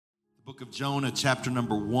Book of Jonah, chapter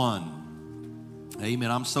number 1.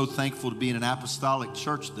 Amen. I'm so thankful to be in an apostolic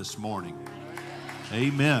church this morning.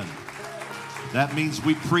 Amen. That means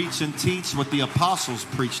we preach and teach what the apostles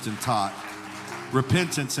preached and taught.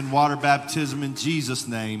 Repentance and water baptism in Jesus'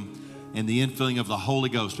 name and the infilling of the Holy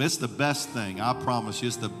Ghost. It's the best thing, I promise you.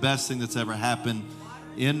 It's the best thing that's ever happened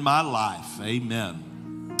in my life.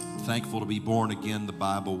 Amen. Thankful to be born again the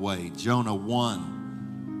Bible way. Jonah 1.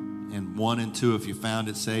 And 1 and 2, if you found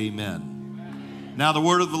it, say amen. Now the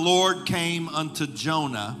word of the Lord came unto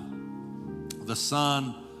Jonah, the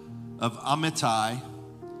son of Amittai,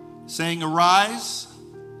 saying, Arise,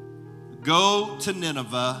 go to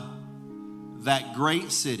Nineveh, that great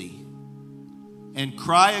city, and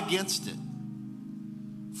cry against it,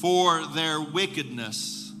 for their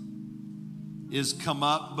wickedness is come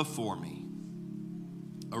up before me.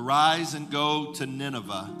 Arise and go to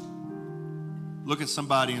Nineveh. Look at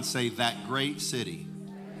somebody and say, that great city,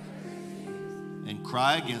 and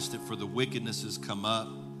cry against it, for the wickedness has come up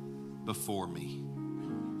before me.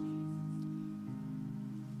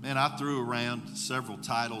 Man, I threw around several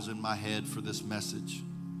titles in my head for this message.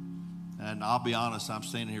 And I'll be honest, I'm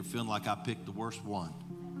standing here feeling like I picked the worst one.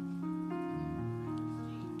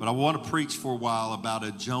 But I want to preach for a while about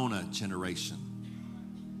a Jonah generation.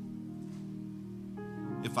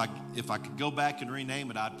 If I could go back and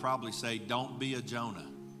rename it, I'd probably say, don't be a Jonah.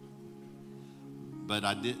 But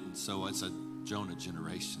I didn't, so it's a Jonah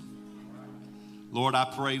generation. Lord, I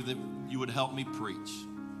pray that you would help me preach.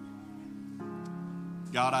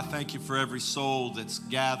 God, I thank you for every soul that's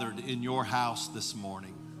gathered in your house this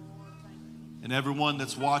morning and everyone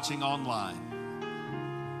that's watching online.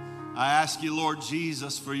 I ask you, Lord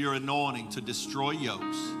Jesus, for your anointing to destroy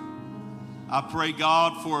yokes. I pray,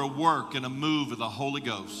 God, for a work and a move of the Holy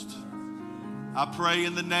Ghost. I pray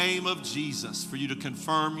in the name of Jesus for you to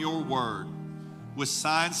confirm your word with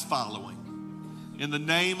signs following. In the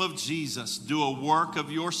name of Jesus, do a work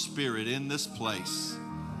of your spirit in this place.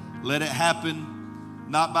 Let it happen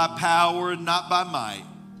not by power and not by might,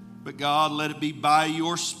 but God, let it be by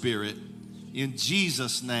your spirit in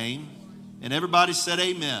Jesus' name. And everybody said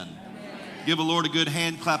amen. Give the Lord a good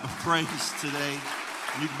hand clap of praise today.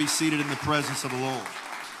 You can be seated in the presence of the Lord.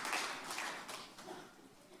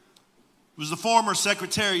 It was the former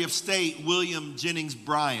Secretary of State, William Jennings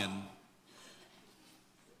Bryan,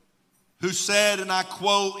 who said, and I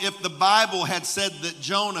quote, if the Bible had said that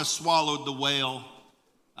Jonah swallowed the whale,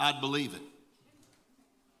 I'd believe it.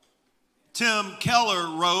 Tim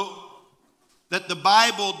Keller wrote that the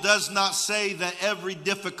Bible does not say that every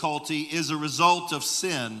difficulty is a result of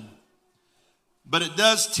sin, but it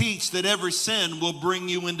does teach that every sin will bring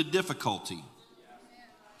you into difficulty.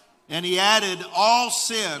 And he added, all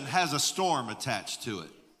sin has a storm attached to it.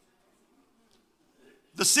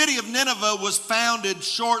 The city of Nineveh was founded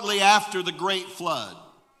shortly after the great flood.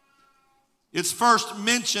 It's first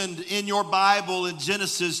mentioned in your Bible in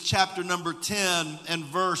Genesis chapter number 10 and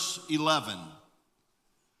verse 11,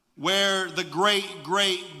 where the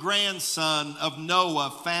great-great-grandson of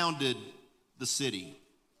Noah founded the city.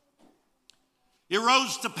 It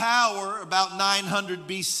rose to power about 900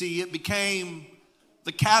 BC. It became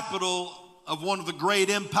the capital of one of the great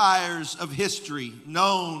empires of history,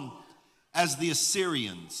 known as the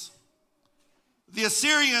Assyrians. The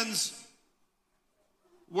Assyrians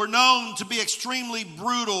were known to be extremely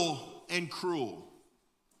brutal and cruel.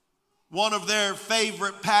 One of their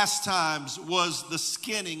favorite pastimes was the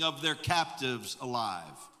skinning of their captives alive.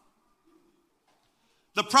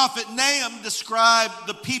 The prophet Nahum described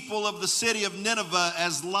the people of the city of Nineveh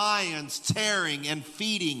as lions tearing and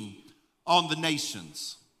feeding on the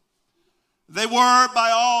nations. They were,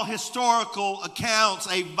 by all historical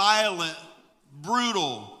accounts, a violent,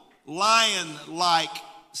 brutal, lion-like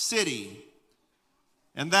city.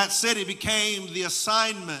 And that city became the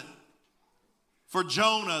assignment for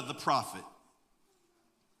Jonah the prophet.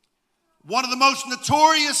 One of the most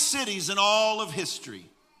notorious cities in all of history.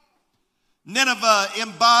 Nineveh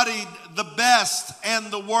embodied the best and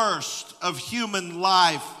the worst of human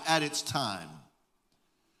life at its time.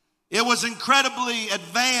 It was incredibly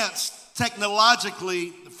advanced technologically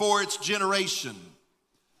for its generation,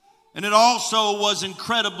 and it also was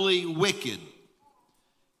incredibly wicked.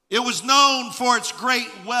 It was known for its great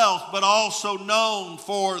wealth, but also known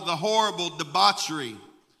for the horrible debauchery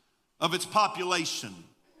of its population.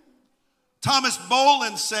 Thomas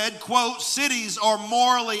Bolin said, quote, cities are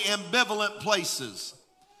morally ambivalent places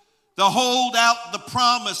that hold out the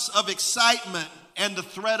promise of excitement and the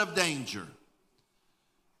threat of danger.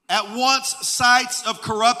 At once sites of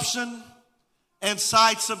corruption and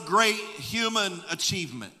sites of great human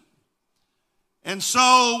achievement. And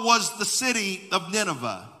so was the city of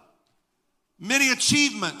Nineveh. many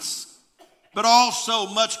achievements, but also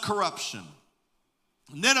much corruption.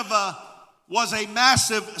 Nineveh was a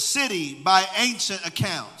massive city by ancient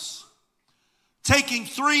accounts, taking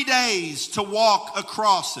 3 days to walk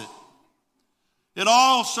across it. It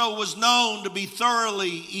also was known to be thoroughly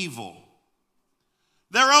evil.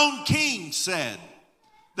 Their own king said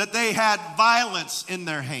that they had violence in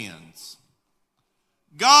their hands.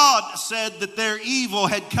 God said that their evil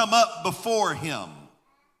had come up before him.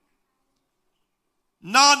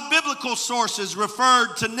 Non-biblical sources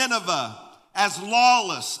referred to Nineveh as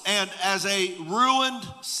lawless and as a ruined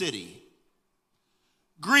city.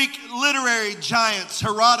 Greek literary giants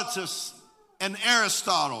Herodotus and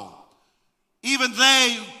Aristotle, even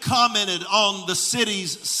they commented on the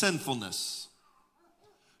city's sinfulness.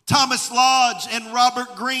 Thomas Lodge and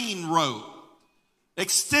Robert Greene wrote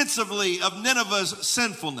extensively of Nineveh's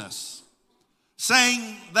sinfulness,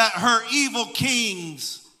 saying that her evil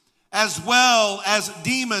kings as well as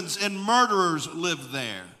demons and murderers lived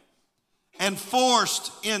there, and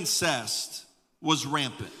forced incest was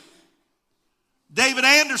rampant. David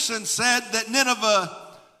Anderson said that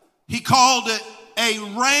Nineveh, he called it a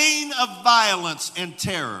reign of violence and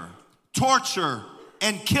terror, torture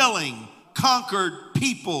and killing conquered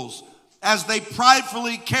peoples as they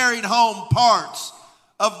pridefully carried home parts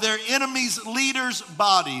of their enemies' leaders'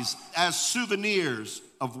 bodies as souvenirs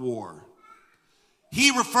of war.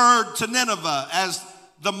 He referred to Nineveh as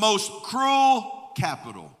the most cruel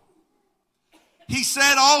capital. He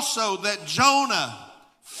said also that Jonah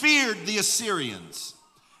feared the Assyrians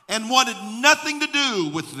and wanted nothing to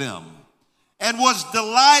do with them, and was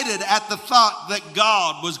delighted at the thought that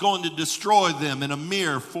God was going to destroy them in a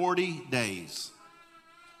mere 40 days.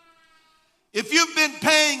 If you've been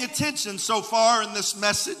paying attention so far in this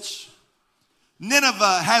message,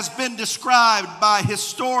 Nineveh has been described by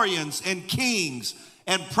historians and kings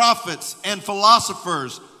and prophets and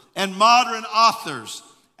philosophers and modern authors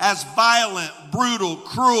as violent, brutal,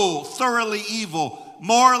 cruel, thoroughly evil,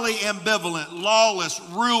 morally ambivalent, lawless,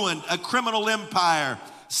 ruined, a criminal empire,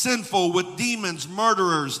 sinful with demons,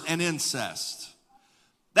 murderers, and incest.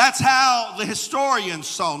 That's how the historians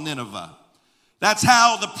saw Nineveh. That's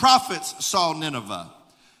how the prophets saw Nineveh.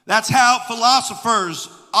 That's how philosophers,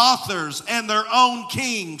 authors, and their own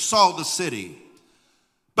king saw the city.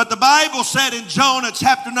 But the Bible said in Jonah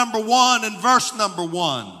chapter number 1 and verse number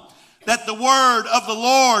 1 that the word of the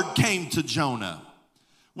Lord came to Jonah.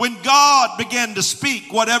 When God began to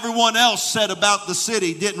speak, what everyone else said about the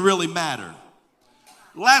city didn't really matter.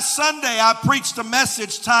 Last Sunday, I preached a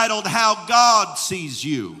message titled, How God Sees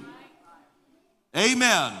You.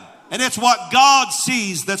 Amen. And it's what God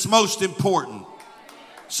sees that's most important.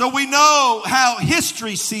 So we know how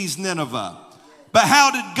history sees Nineveh. But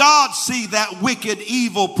how did God see that wicked,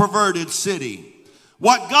 evil, perverted city?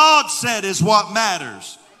 What God said is what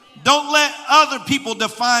matters. Don't let other people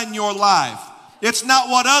define your life. It's not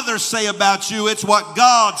what others say about you. It's what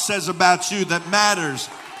God says about you that matters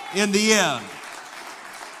in the end.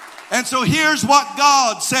 And so here's what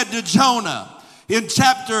God said to Jonah in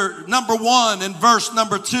chapter number 1 and verse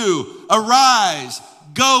number 2. Arise,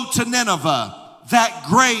 go to Nineveh, that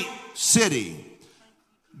great city.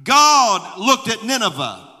 God looked at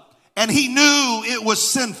Nineveh and he knew it was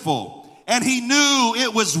sinful, and he knew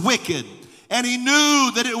it was wicked, and he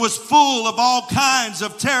knew that it was full of all kinds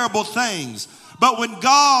of terrible things. But when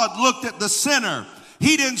God looked at the sinner,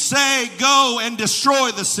 he didn't say, go and destroy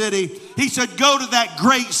the city. He said, go to that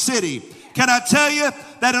great city. Can I tell you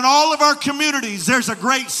that in all of our communities, there's a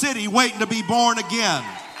great city waiting to be born again.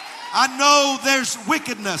 I know there's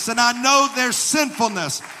wickedness, and I know there's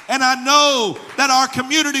sinfulness, and I know that our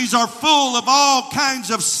communities are full of all kinds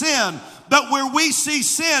of sin. But where we see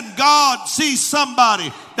sin, God sees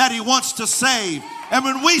somebody that he wants to save. And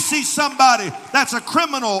when we see somebody that's a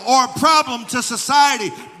criminal or a problem to society,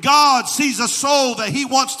 God sees a soul that he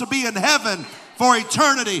wants to be in heaven for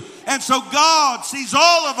eternity. And so God sees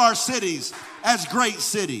all of our cities as great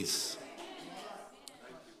cities.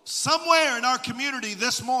 Somewhere in our community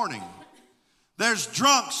this morning, there's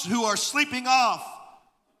drunks who are sleeping off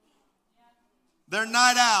their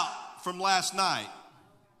night out from last night.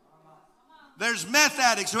 There's meth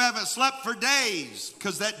addicts who haven't slept for days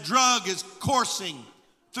because that drug is coursing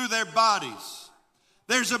through their bodies.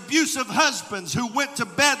 There's abusive husbands who went to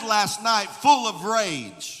bed last night full of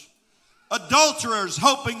rage. Adulterers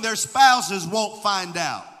hoping their spouses won't find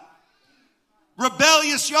out.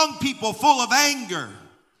 Rebellious young people full of anger.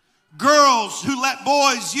 Girls who let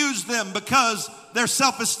boys use them because their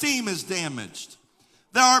self-esteem is damaged.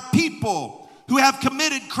 There are people who have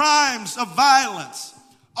committed crimes of violence.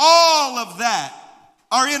 All of that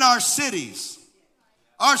are in our cities.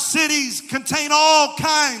 Our cities contain all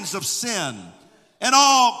kinds of sin and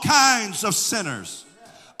all kinds of sinners,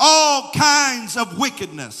 all kinds of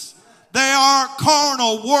wickedness. They are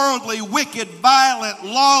carnal, worldly, wicked, violent,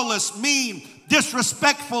 lawless, mean,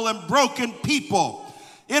 disrespectful, and broken people.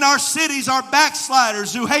 In our cities are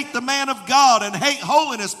backsliders who hate the man of God and hate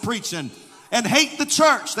holiness preaching and hate the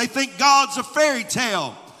church. They think God's a fairy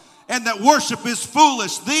tale and that worship is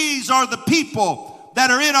foolish. These are the people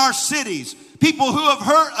that are in our cities. People who have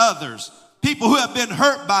hurt others. People who have been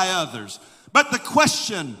hurt by others. But the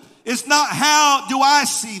question is not how do I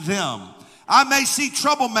see them. I may see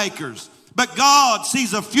troublemakers, but God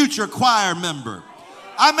sees a future choir member.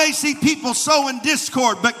 I may see people sowing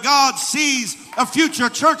discord, but God sees a future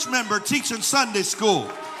church member teaching Sunday school.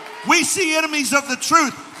 We see enemies of the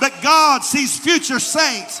truth, but God sees future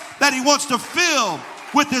saints that he wants to fill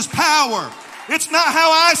with his power. It's not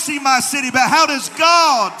how I see my city, but how does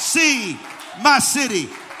God see my city?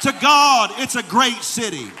 To God, it's a great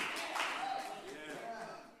city.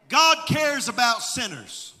 God cares about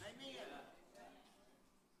sinners.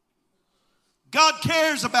 God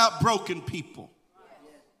cares about broken people.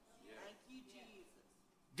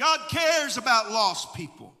 God cares about lost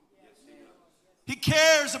people. He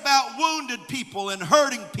cares about wounded people and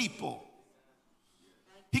hurting people.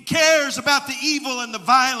 He cares about the evil and the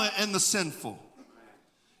violent and the sinful.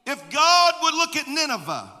 If God would look at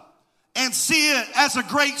Nineveh and see it as a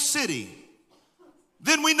great city,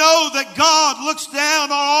 then we know that God looks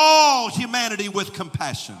down on all humanity with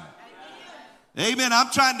compassion. Amen. I'm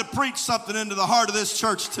trying to preach something into the heart of this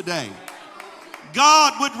church today.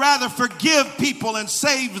 God would rather forgive people and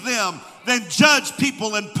save them than judge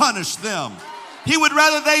people and punish them. He would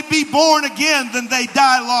rather they be born again than they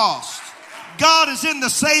die lost. God is in the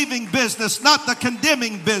saving business, not the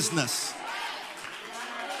condemning business.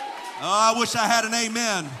 Oh, I wish I had an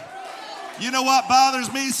amen. You know what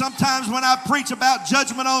bothers me? Sometimes when I preach about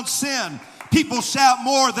judgment on sin, people shout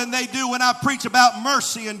more than they do when I preach about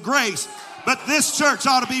mercy and grace. But this church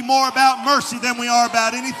ought to be more about mercy than we are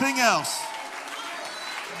about anything else.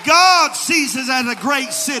 God sees it as a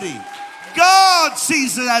great city. God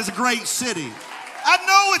sees it as a great city. I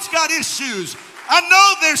know it's got issues. I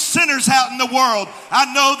know there's sinners out in the world.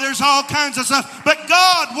 I know there's all kinds of stuff. But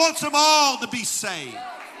God wants them all to be saved.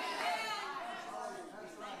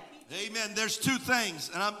 Amen. There's two things.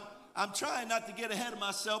 And I'm trying not to get ahead of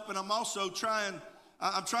myself. And I'm also trying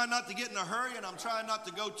not to get in a hurry. And I'm trying not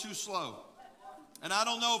to go too slow. And I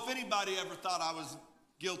don't know if anybody ever thought I was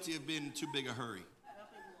guilty of being in too big a hurry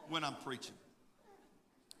when I'm preaching.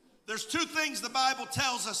 There's two things the Bible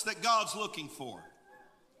tells us that God's looking for.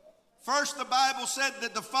 First, the Bible said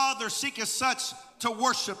that the Father seeketh such to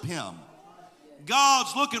worship him.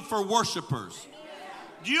 God's looking for worshipers.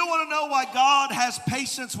 Do you want to know why God has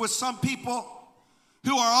patience with some people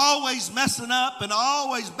who are always messing up and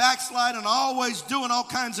always backsliding and always doing all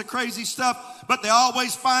kinds of crazy stuff, but they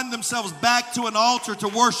always find themselves back to an altar to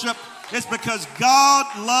worship? It's because God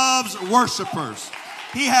loves worshipers.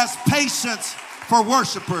 He has patience for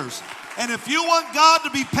worshipers. And if you want God to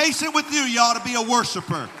be patient with you, you ought to be a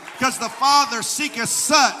worshiper, because the Father seeketh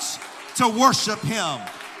such to worship him.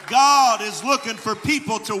 God is looking for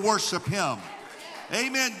people to worship him.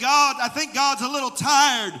 Amen. I think God's a little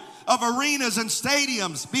tired of arenas and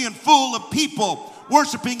stadiums being full of people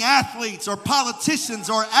worshiping athletes or politicians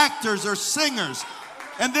or actors or singers,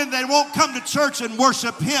 and then they won't come to church and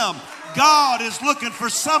worship him. God is looking for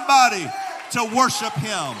somebody to worship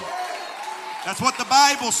him. That's what the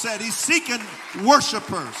Bible said. He's seeking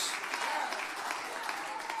worshipers.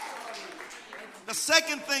 The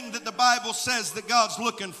second thing that the Bible says that God's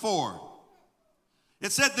looking for,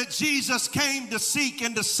 it said that Jesus came to seek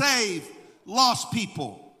and to save lost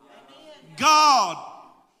people. God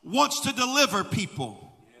wants to deliver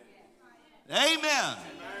people. Amen.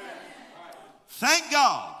 Thank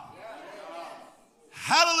God.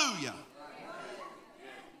 Hallelujah.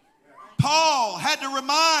 Paul had to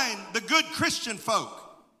remind the good Christian folk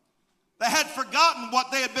that had forgotten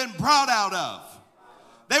what they had been brought out of.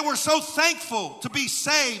 They were so thankful to be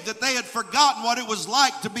saved that they had forgotten what it was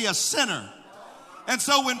like to be a sinner. And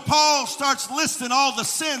so when Paul starts listing all the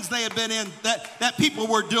sins they had been in that people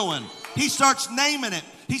were doing, he starts naming it.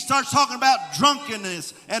 He starts talking about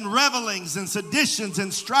drunkenness and revelings and seditions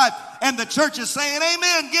and strife. And the church is saying,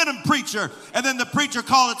 amen, get him, preacher. And then the preacher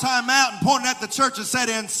called a time out and pointed at the church and said,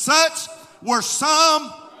 and such were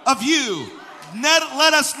some of you.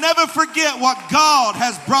 Let us never forget what God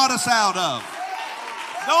has brought us out of.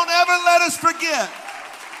 Don't ever let us forget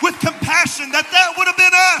with compassion that would have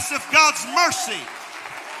been us if God's mercy,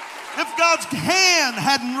 if God's hand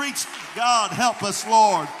hadn't reached. God help us,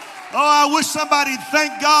 Lord. Oh, I wish somebody'd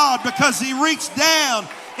thank God because he reached down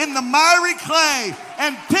in the miry clay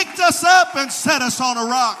and picked us up and set us on a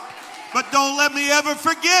rock. But don't let me ever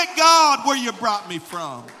forget, God, where you brought me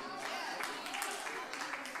from.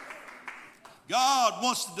 God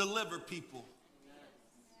wants to deliver people.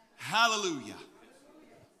 Hallelujah.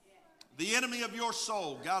 The enemy of your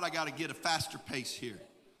soul. God, I got to get a faster pace here.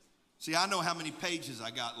 See, I know how many pages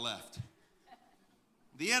I got left.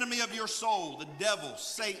 The enemy of your soul, the devil,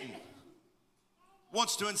 Satan,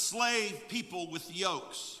 wants to enslave people with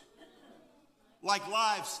yokes, like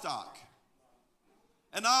livestock.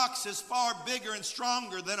 An ox is far bigger and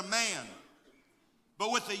stronger than a man.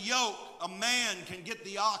 But with a yoke, a man can get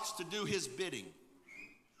the ox to do his bidding.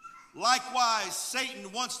 Likewise,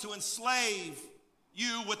 Satan wants to enslave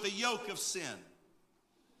you with the yoke of sin.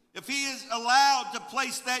 If he is allowed to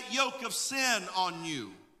place that yoke of sin on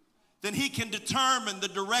you, then he can determine the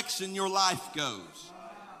direction your life goes.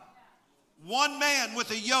 One man with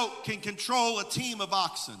a yoke can control a team of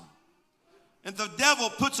oxen. And the devil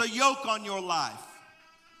puts a yoke on your life.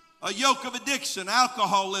 A yoke of addiction,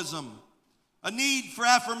 alcoholism, a need for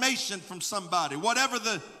affirmation from somebody, whatever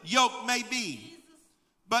the yoke may be.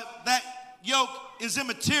 But that yoke is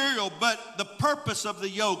immaterial, but the purpose of the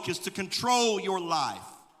yoke is to control your life.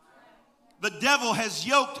 The devil has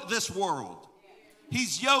yoked this world.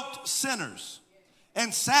 He's yoked sinners.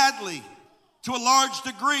 And sadly, to a large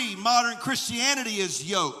degree, modern Christianity is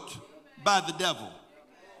yoked by the devil.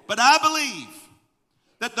 But I believe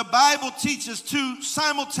that the Bible teaches two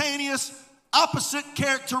simultaneous, opposite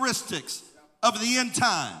characteristics of the end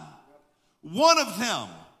time. One of them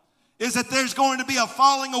is that there's going to be a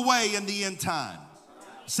falling away in the end time.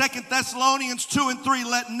 2 Thessalonians 2 and 3,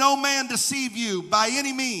 let no man deceive you by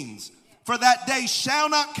any means, for that day shall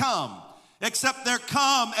not come, except there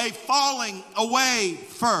come a falling away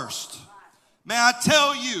first. May I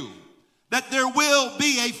tell you that there will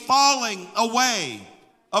be a falling away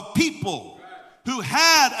of people who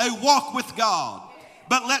had a walk with God,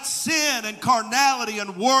 but let sin and carnality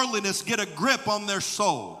and worldliness get a grip on their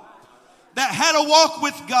soul. That had a walk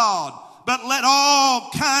with God, but let all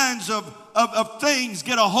kinds of things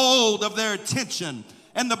get a hold of their attention.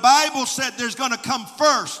 And the Bible said there's going to come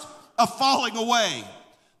first a falling away.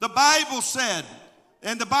 The Bible said,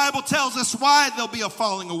 and the Bible tells us why there'll be a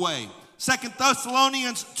falling away. 2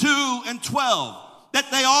 Thessalonians 2 and 12, that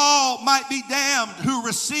they all might be damned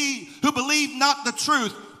who believed not the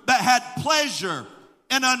truth, but had pleasure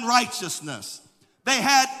in unrighteousness. They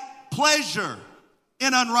had pleasure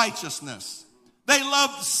in unrighteousness. They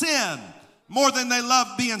loved sin more than they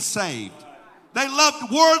loved being saved. They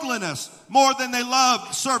loved worldliness more than they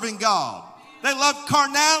loved serving God. They loved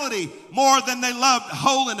carnality more than they loved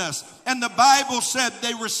holiness. And the Bible said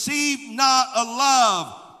they received not a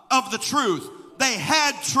love of the truth. They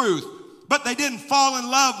had truth, but they didn't fall in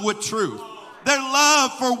love with truth. Their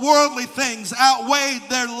love for worldly things outweighed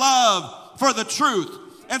their love for the truth.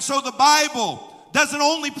 And so the Bible doesn't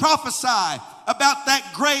only prophesy about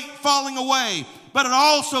that great falling away, but it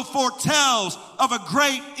also foretells of a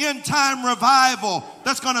great end time revival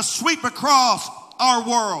that's going to sweep across our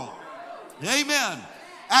world. Amen.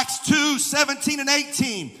 Acts 2, 17 and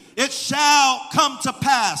 18. It shall come to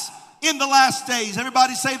pass in the last days.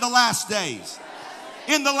 Everybody say the last days.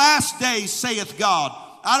 In the last days, saith God.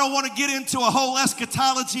 I don't want to get into a whole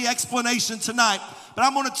eschatology explanation tonight, but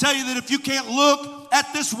I'm going to tell you that if you can't look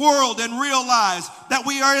at this world and realize that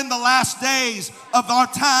we are in the last days of our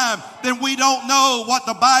time, then we don't know what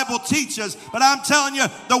the Bible teaches. But I'm telling you,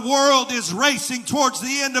 the world is racing towards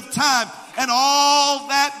the end of time. And all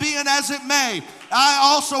that being as it may, I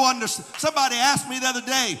also understand. Somebody asked me the other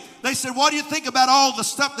day, they said, what do you think about all the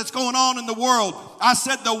stuff that's going on in the world? I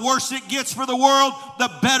said, the worse it gets for the world, the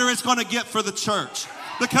better it's going to get for the church.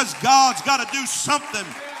 Because God's got to do something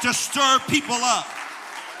to stir people up.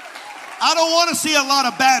 I don't want to see a lot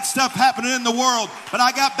of bad stuff happening in the world, but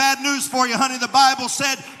I got bad news for you, honey. The Bible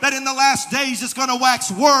said that in the last days it's going to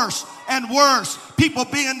wax worse and worse. People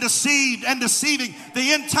being deceived and deceiving.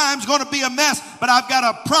 The end time's going to be a mess, but I've got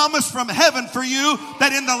a promise from heaven for you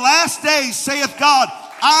that in the last days, saith God,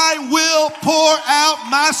 I will pour out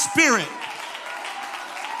my spirit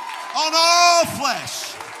on all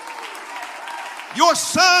flesh. Your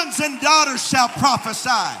sons and daughters shall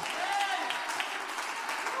prophesy.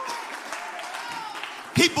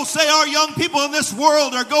 People say our young people in this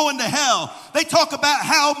world are going to hell. They talk about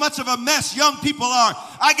how much of a mess young people are.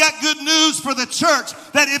 I got good news for the church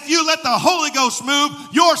that if you let the Holy Ghost move,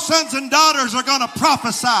 your sons and daughters are going to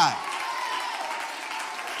prophesy.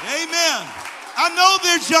 Amen. I know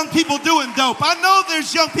there's young people doing dope. I know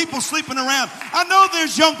there's young people sleeping around. I know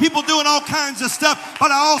there's young people doing all kinds of stuff.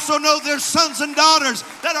 But I also know there's sons and daughters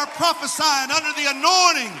that are prophesying under the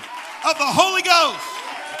anointing of the Holy Ghost.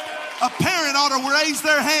 A parent ought to raise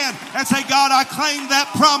their hand and say, God, I claim that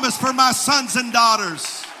promise for my sons and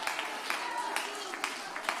daughters.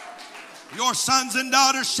 Your sons and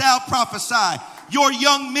daughters shall prophesy. Your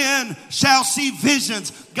young men shall see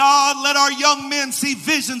visions. God, let our young men see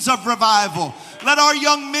visions of revival. Let our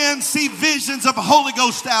young men see visions of Holy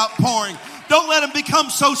Ghost outpouring. Don't let them become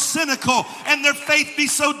so cynical and their faith be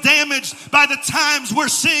so damaged by the times we're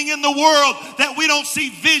seeing in the world that we don't see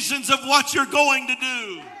visions of what you're going to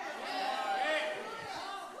do.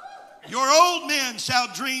 Your old men shall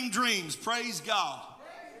dream dreams. Praise God.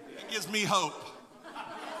 That gives me hope.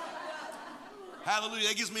 Hallelujah.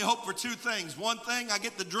 That gives me hope for two things. One thing, I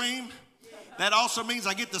get the dream. That also means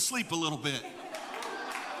I get to sleep a little bit.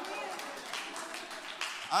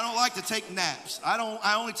 I don't like to take naps.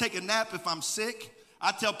 I only take a nap if I'm sick.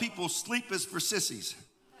 I tell people sleep is for sissies.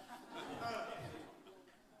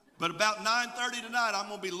 But about 9:30 tonight, I'm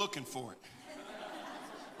going to be looking for it.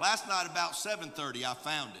 Last night about 7:30, I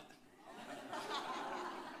found it.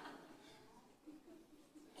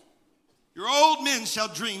 Your old men shall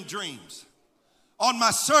dream dreams. On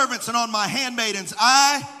my servants and on my handmaidens,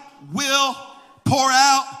 I will pour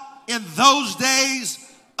out in those days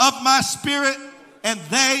of my spirit, and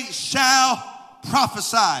they shall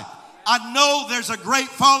prophesy. I know there's a great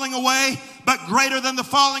falling away, but greater than the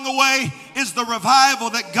falling away is the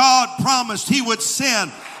revival that God promised he would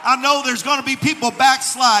send. I know there's going to be people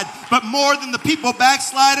backslide, but more than the people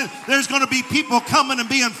backsliding, there's going to be people coming and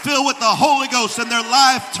being filled with the Holy Ghost and their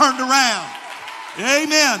life turned around.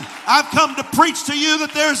 Amen. I've come to preach to you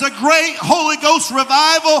that there's a great Holy Ghost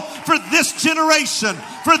revival for this generation,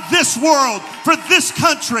 for this world, for this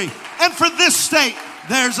country, and for this state.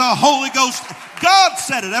 There's a Holy Ghost. God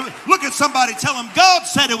said it. Look at somebody, tell them God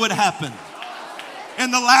said it would happen. In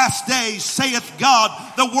the last days, saith God,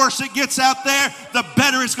 the worse it gets out there, the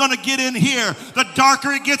better it's going to get in here. The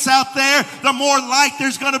darker it gets out there, the more light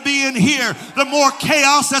there's going to be in here. The more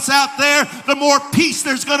chaos that's out there, the more peace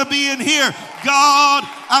there's going to be in here. God,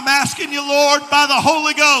 I'm asking you, Lord, by the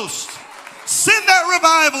Holy Ghost, send that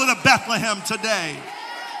revival into Bethlehem today.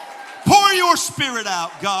 Pour your spirit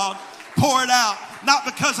out, God. Pour it out. Not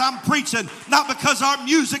because I'm preaching, not because our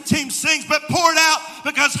music team sings, but pour it out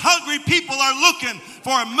because hungry people are looking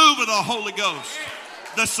for a move of the Holy Ghost.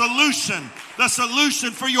 The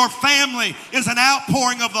solution for your family is an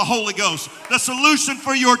outpouring of the Holy Ghost. The solution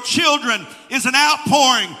for your children is an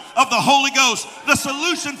outpouring of the Holy Ghost. The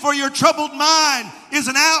solution for your troubled mind is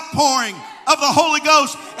an outpouring of the Holy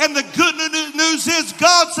Ghost. And the good news is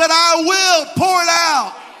God said, I will pour it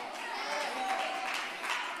out.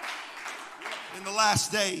 In the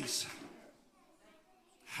last days.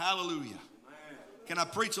 Hallelujah. Can I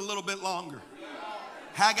preach a little bit longer?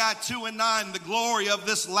 Haggai 2:9, the glory of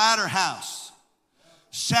this latter house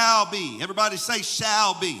shall be. Everybody say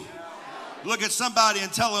shall be. Look at somebody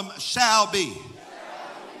and tell them shall be.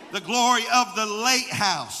 The glory of the late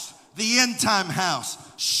house, the end time house,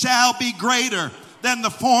 shall be greater than the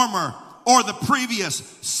former or the previous,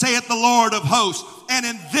 saith the Lord of hosts. And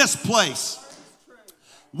in this place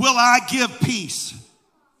will I give peace,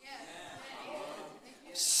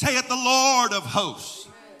 saith the Lord of hosts.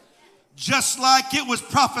 Just like it was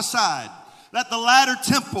prophesied that the latter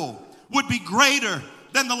temple would be greater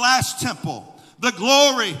than the last temple. The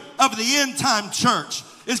glory of the end time church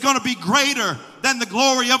is going to be greater than the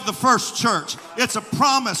glory of the first church. It's a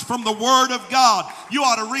promise from the Word of God. You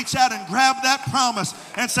ought to reach out and grab that promise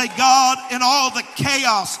and say, God, in all the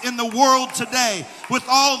chaos in the world today, with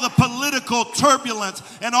all the political turbulence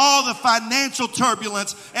and all the financial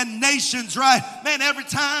turbulence and nations, right? Man, every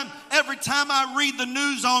time I read the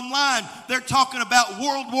news online, they're talking about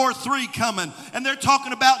World War III coming, and they're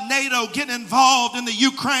talking about NATO getting involved in the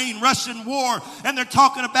Ukraine-Russian war, and they're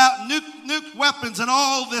talking about nuke weapons and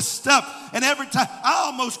all this stuff. And every time, I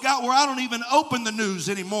almost got where I don't even open the news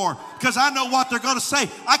anymore because I know what they're going to say.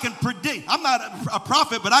 I can predict. I'm not a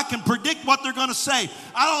prophet, but I can predict what they're going to say.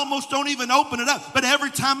 I almost don't even open it up. But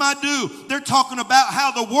every time I do, they're talking about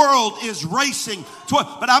how the world is racing.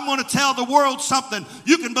 But I'm going to tell the world something.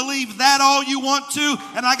 You can believe that all you want to,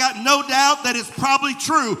 and I got no doubt that it's probably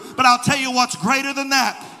true. But I'll tell you what's greater than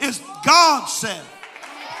that is God said,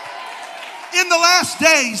 in the last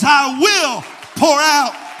days, I will pour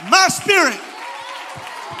out my spirit.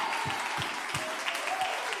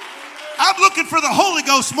 I'm looking for the Holy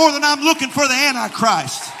Ghost more than I'm looking for the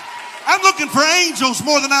Antichrist. I'm looking for angels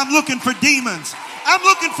more than I'm looking for demons. I'm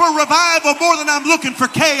looking for revival more than I'm looking for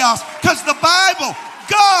chaos, because the Bible,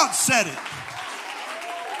 God said it.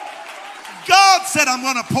 God said, I'm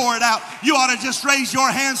going to pour it out. You ought to just raise your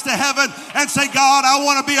hands to heaven and say, God, I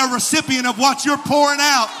want to be a recipient of what you're pouring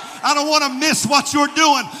out. I don't want to miss what you're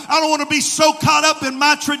doing. I don't want to be so caught up in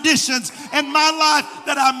my traditions and my life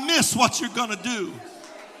that I miss what you're going to do.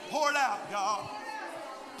 Pour it out, God.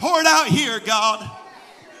 Pour it out here, God.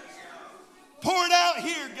 Pour it out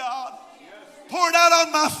here, God. Pour it out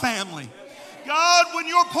on my family. God, when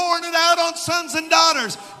you're pouring it out on sons and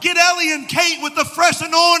daughters, get Ellie and Kate with the fresh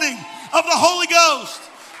anointing of the Holy Ghost.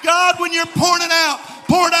 God, when you're pouring it out,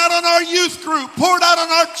 pour it out on our youth group, pour it out on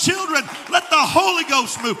our children. Let the Holy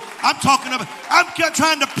Ghost move. I'm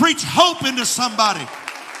trying to preach hope into somebody.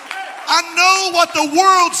 I know what the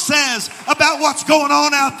world says about what's going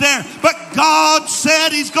on out there, but God said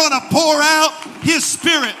he's going to pour out his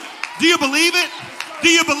Spirit. Do you believe it? Do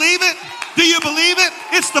you believe it? Do you believe it?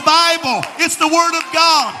 It's the Bible. It's the Word of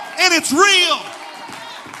God, and it's real.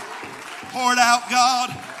 Pour it out, God.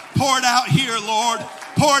 Pour it out here, Lord.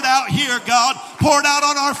 Pour it out here, God. Pour it out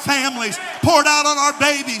on our families. Pour it out on our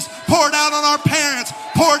babies. Pour it out on our parents.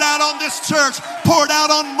 Pour it out on this church. Pour it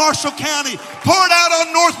out on Marshall County. Pour it out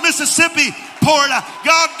on North Mississippi. Pour it out.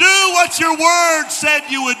 God, do what your word said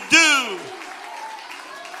you would do.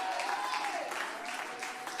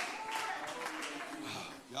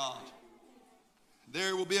 God,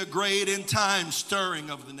 there will be a great end time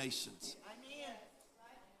stirring of the nations.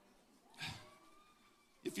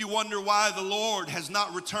 If you wonder why the Lord has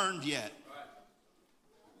not returned yet,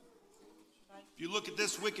 if you look at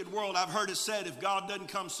this wicked world, I've heard it said, if God doesn't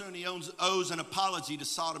come soon, he owes an apology to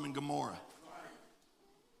Sodom and Gomorrah.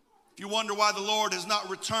 If you wonder why the Lord has not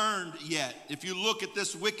returned yet, if you look at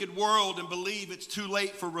this wicked world and believe it's too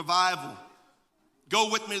late for revival,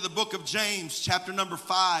 go with me to the book of James, chapter number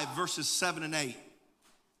 5, verses 7 and 8.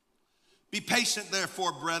 Be patient,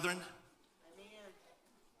 therefore, brethren.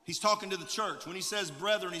 He's talking to the church. When he says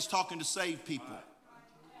brethren, he's talking to saved people.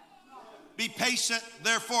 Be patient,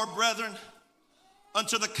 therefore, brethren,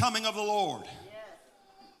 unto the coming of the Lord.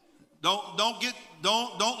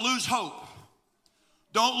 Don't lose hope.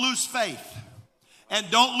 Don't lose faith. And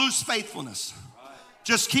don't lose faithfulness.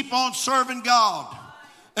 Just keep on serving God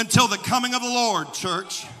until the coming of the Lord,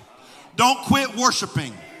 church. Don't quit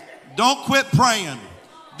worshiping. Don't quit praying.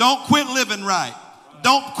 Don't quit living right.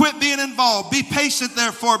 Don't quit being involved. Be patient,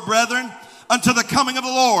 therefore, brethren, unto the coming of the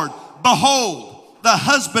Lord. Behold, the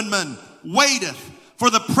husbandman waiteth for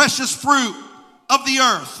the precious fruit of the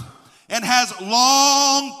earth, and has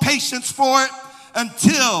long patience for it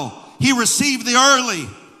until he receive the early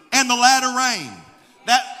and the latter rain.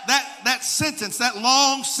 That sentence, that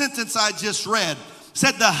long sentence I just read,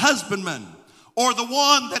 said the husbandman, or the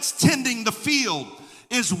one that's tending the field,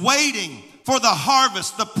 is waiting for the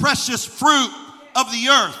harvest, the precious fruit of the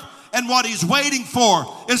earth. And what he's waiting for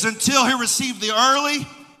is until he receive the early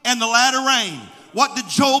and the latter rain. What did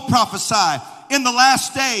Joel prophesy? In the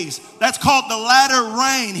last days, that's called the latter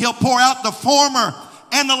rain. He'll pour out the former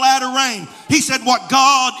and the latter rain. He said what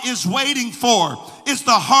God is waiting for is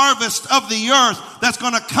the harvest of the earth that's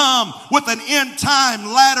going to come with an end time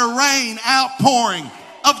latter rain outpouring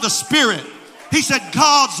of the Spirit. He said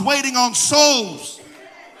God's waiting on souls.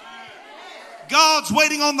 God's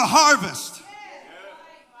waiting on the harvest.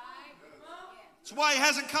 That's why he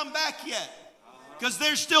hasn't come back yet. Because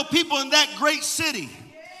there's still people in that great city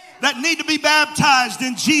that need to be baptized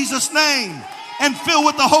in Jesus' name and filled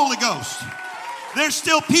with the Holy Ghost. There's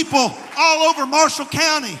still people all over Marshall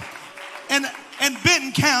County and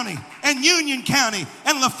Benton County and Union County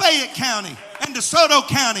and Lafayette County and DeSoto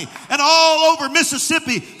County and all over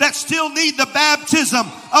Mississippi that still need the baptism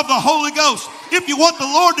of the Holy Ghost. If you want the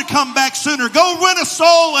Lord to come back sooner, go win a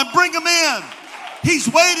soul and bring them in. He's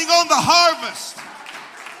waiting on the harvest.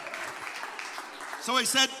 So he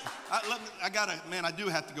said, I do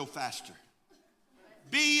have to go faster.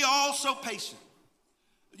 Be ye also patient.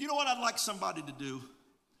 You know what I'd like somebody to do?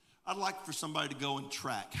 I'd like for somebody to go and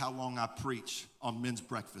track how long I preach on men's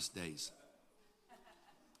breakfast days.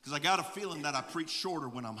 Because I got a feeling that I preach shorter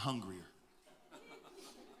when I'm hungrier.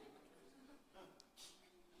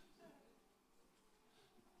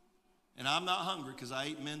 And I'm not hungry because I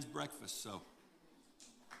ate men's breakfast, so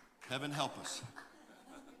heaven help us.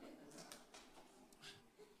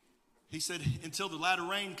 He said until the latter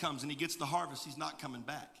rain comes and he gets the harvest, he's not coming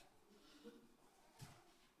back.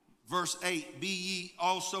 Verse 8, be ye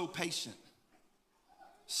also patient.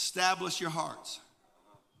 Establish your hearts.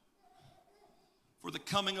 For the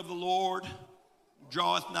coming of the Lord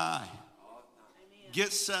draweth nigh.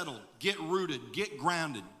 Get settled, get rooted, get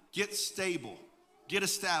grounded, get stable, get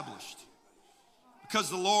established. because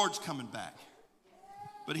the Lord's coming back.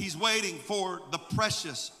 But he's waiting for the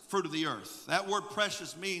precious fruit of the earth. That word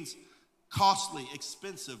precious means costly,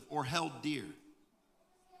 expensive, or held dear.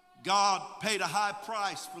 God paid a high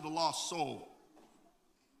price for the lost soul.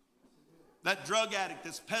 That drug addict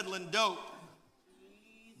that's peddling dope,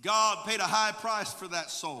 God paid a high price for that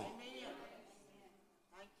soul.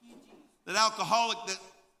 That alcoholic that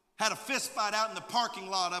had a fist fight out in the parking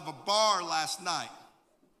lot of a bar last night,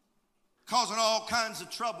 causing all kinds of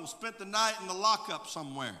trouble, spent the night in the lockup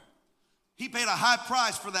somewhere. He paid a high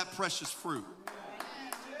price for that precious fruit.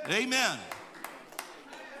 Amen.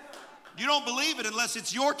 You don't believe it unless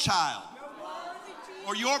it's your child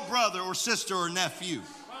or your brother or sister or nephew.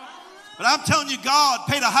 But I'm telling you, God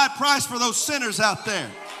paid a high price for those sinners out there.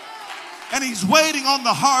 And he's waiting on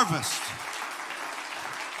the harvest.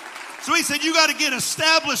 So he said, you got to get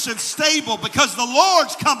established and stable because the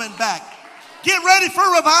Lord's coming back. Get ready for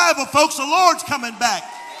revival, folks. The Lord's coming back.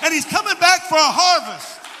 And he's coming back for a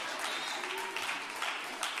harvest.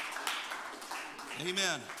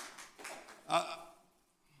 Amen.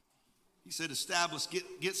 He said, establish,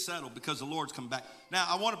 get settled because the Lord's coming back. Now,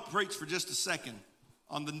 I want to preach for just a second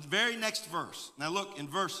on the very next verse. Now, look, in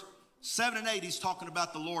verse 7 and 8, he's talking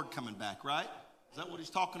about the Lord coming back, right? Is that what he's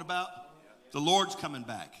talking about? The Lord's coming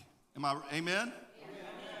back. Amen? Amen.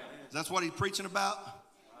 That's what he's preaching about?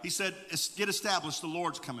 He said, get established, the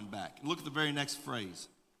Lord's coming back. Look at the very next phrase.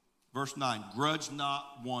 Verse 9, grudge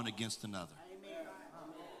not one against another.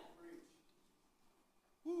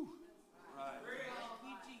 Woo.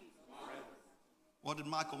 What did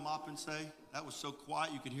Michael Maupin say? That was so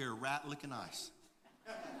quiet you could hear a rat licking ice.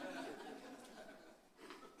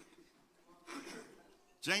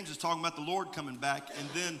 James is talking about the Lord coming back, and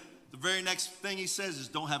then the very next thing he says is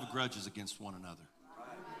don't have grudges against one another,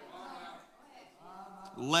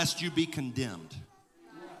 lest you be condemned.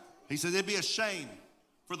 He said it'd be a shame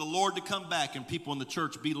for the Lord to come back and people in the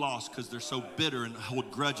church be lost because they're so bitter and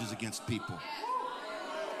hold grudges against people.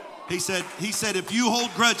 He said if you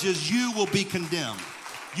hold grudges, you will be condemned.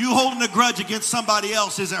 You holding a grudge against somebody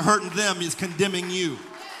else isn't hurting them, it's condemning you.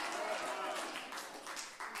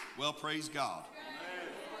 Well, praise God.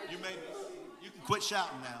 You can quit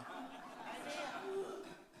shouting now.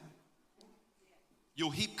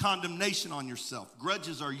 You'll heap condemnation on yourself.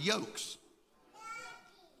 Grudges are yokes.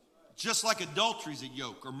 Just like adultery is a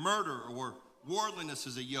yoke, or murder, or worldliness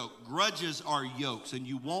is a yoke. Grudges are yokes, and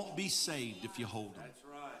you won't be saved if you hold them. That's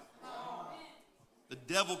right. The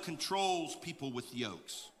devil controls people with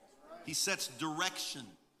yokes. He sets direction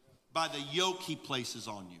by the yoke he places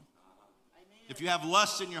on you. If you have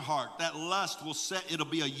lust in your heart, that lust it'll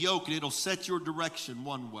be a yoke, and it'll set your direction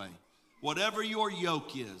one way. Whatever your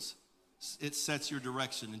yoke is, it sets your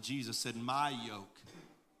direction. And Jesus said, my yoke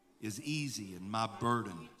is easy and my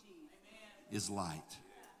burden is light.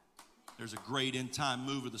 There's a great end time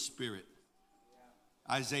move of the Spirit.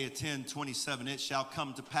 Isaiah 10:27, it shall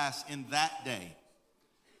come to pass in that day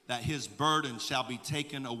that his burden shall be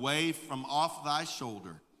taken away from off thy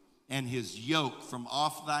shoulder and his yoke from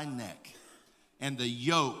off thy neck. And the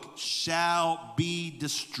yoke shall be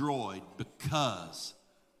destroyed because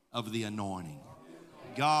of the anointing.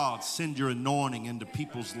 God, send your anointing into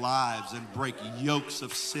people's lives and break yokes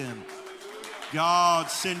of sin. God,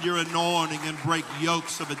 send your anointing and break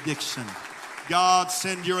yokes of addiction. God,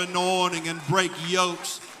 send your anointing and break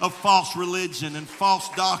yokes of false religion and false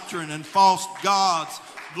doctrine and false gods.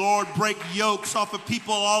 Lord, break yokes off of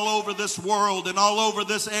people all over this world and all over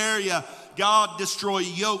this area. God, destroy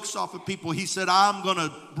yokes off of people. He said, I'm going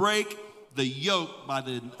to break the yoke by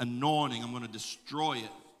the anointing. I'm going to destroy it.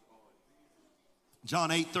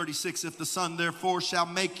 John 8:36, if the Son therefore shall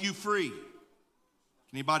make you free. Can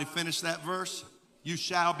anybody finish that verse? You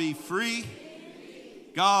shall be free.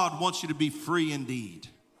 God wants you to be free indeed.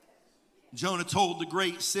 Jonah told the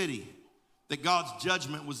great city that God's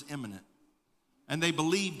judgment was imminent, and they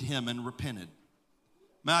believed him and repented.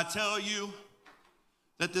 May I tell you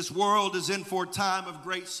that this world is in for a time of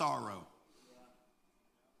great sorrow.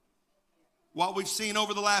 What we've seen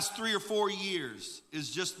over the last 3 or 4 years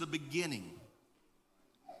is just the beginning.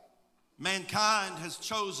 Mankind has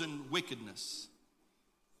chosen wickedness.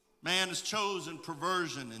 Man has chosen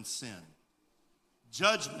perversion and sin.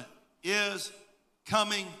 Judgment is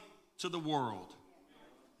coming to the world.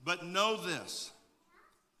 But know this,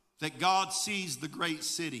 that God sees the great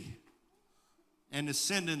city and is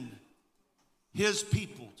sending his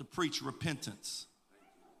people to preach repentance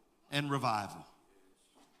and revival.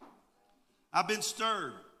 I've been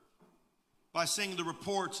stirred by seeing the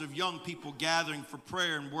reports of young people gathering for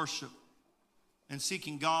prayer and worship and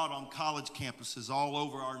seeking God on college campuses all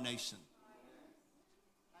over our nation.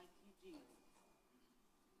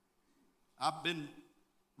 I've been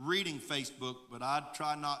reading Facebook, but I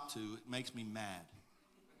try not to. It makes me mad.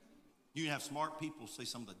 You can have smart people say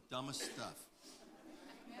some of the dumbest stuff.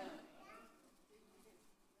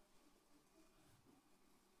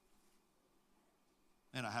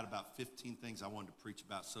 Man, I had about 15 things I wanted to preach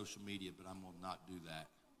about social media, but I'm going to not do that.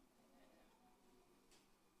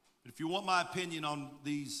 But if you want my opinion on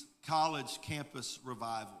these college campus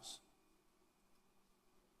revivals,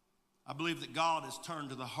 I believe that God has turned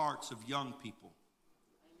to the hearts of young people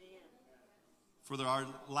for our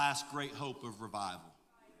last great hope of revival.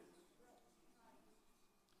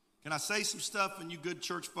 Can I say some stuff and you good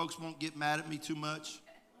church folks won't get mad at me too much?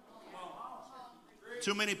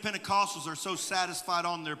 Too many Pentecostals are so satisfied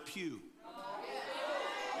on their pew.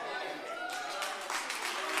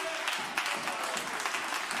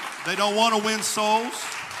 They don't want to win souls.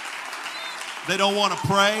 They don't want to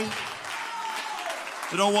pray.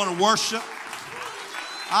 They don't want to worship.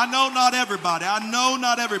 I know not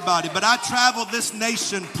everybody, but I travel this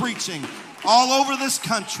nation preaching all over this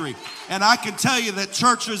country, and I can tell you that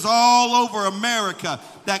churches all over America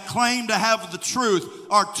that claim to have the truth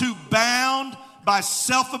are too bound by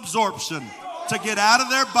self-absorption to get out of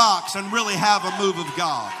their box and really have a move of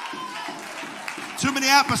God. Too many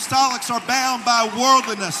apostolics are bound by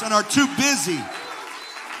worldliness and are too busy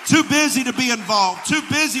to be involved, too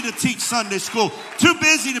busy to teach Sunday school, too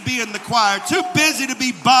busy to be in the choir, too busy to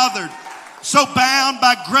be bothered, so bound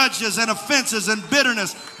by grudges and offenses and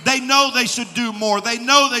bitterness. They know they should do more. They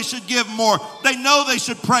know they should give more. They know they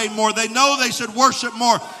should pray more. They know they should worship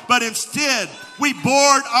more. But instead, we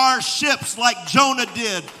board our ships like Jonah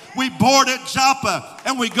did. We board at Joppa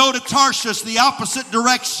and we go to Tarshish the opposite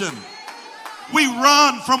direction. We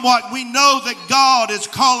run from what we know that God is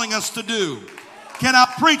calling us to do. Can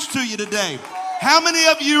I preach to you today? How many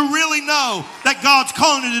of you really know that God's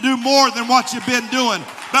calling you to do more than what you've been doing?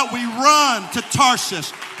 But we run to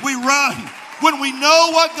Tarshish. We run. When we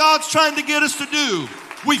know what God's trying to get us to do,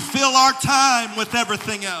 we fill our time with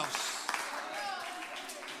everything else.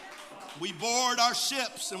 We board our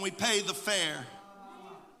ships and we pay the fare.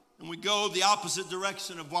 And we go the opposite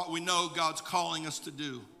direction of what we know God's calling us to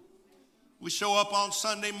do. We show up on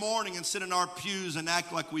Sunday morning and sit in our pews and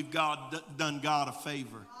act like we've done God a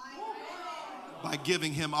favor by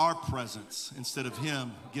giving him our presence instead of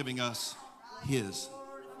him giving us his.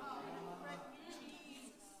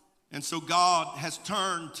 And so God has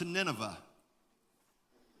turned to Nineveh,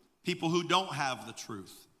 people who don't have the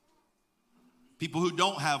truth, people who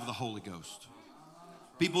don't have the Holy Ghost,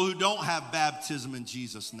 people who don't have baptism in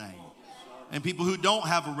Jesus' name, and people who don't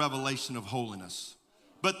have a revelation of holiness.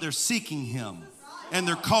 But they're seeking him, and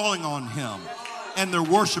they're calling on him, and they're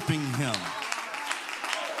worshiping him.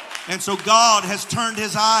 And so God has turned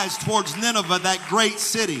his eyes towards Nineveh, that great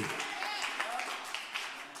city.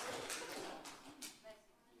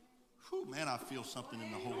 Whew, man, I feel something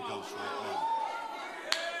in the Holy Ghost right now.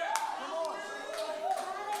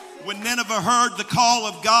 When Nineveh heard the call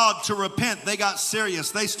of God to repent, they got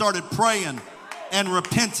serious. They started praying and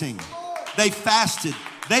repenting. They fasted.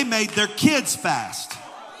 They made their kids fast.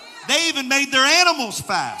 They even made their animals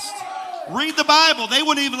fast. Read the Bible. They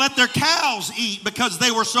wouldn't even let their cows eat because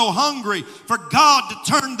they were so hungry for God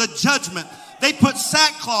to turn the judgment. They put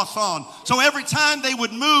sackcloth on. So every time they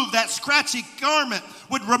would move, that scratchy garment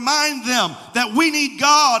would remind them that we need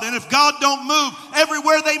God. And if God don't move,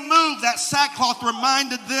 everywhere they moved, that sackcloth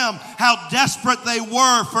reminded them how desperate they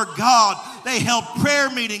were for God. They held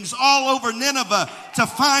prayer meetings all over Nineveh to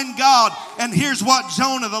find God. And here's what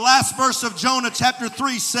Jonah, the last verse of Jonah chapter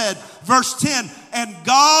 3 said, verse 10, and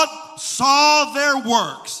God saw their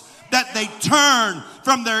works, that they turned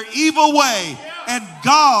from their evil way, and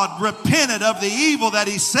God repented of the evil that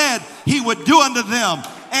he said he would do unto them,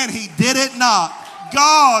 and he did it not.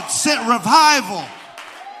 God sent revival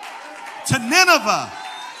to Nineveh.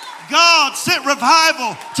 God sent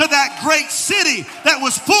revival to that great city that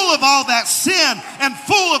was full of all that sin and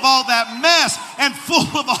full of all that mess and full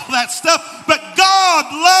of all that stuff. But God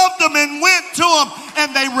loved them and went to them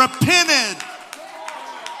and they repented.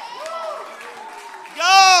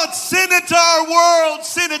 God sent it to our world,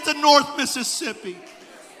 sent it to North Mississippi.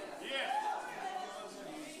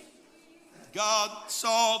 God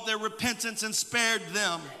saw their repentance and spared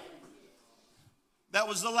them. That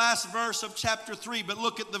was the last verse of chapter 3. But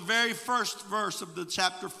look at the very first verse of the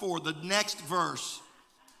chapter 4, the next verse.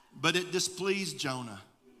 But it displeased Jonah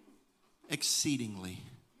exceedingly,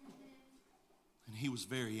 and he was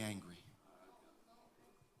very angry.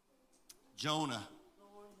 Jonah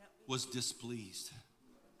was displeased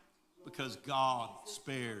because God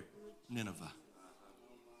spared Nineveh.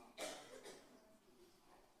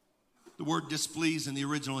 The word displeased in the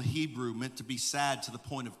original Hebrew meant to be sad to the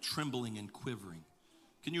point of trembling and quivering.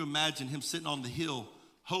 Can you imagine him sitting on the hill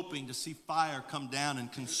hoping to see fire come down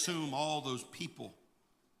and consume all those people?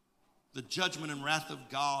 The judgment and wrath of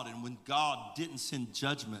God. And when God didn't send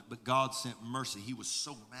judgment, but God sent mercy, he was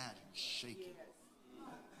so mad he was shaking.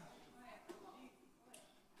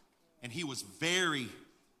 And he was very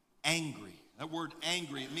angry. That word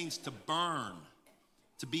angry, it means to burn,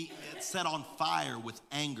 to be set on fire with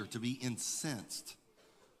anger, to be incensed.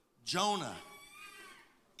 Jonah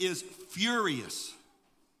is furious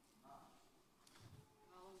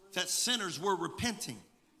that sinners were repenting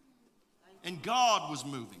and God was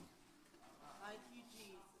moving.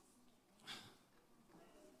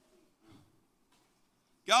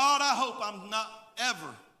 God, I hope I'm not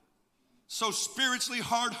ever so spiritually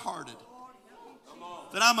hard-hearted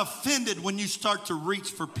that I'm offended when you start to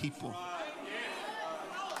reach for people.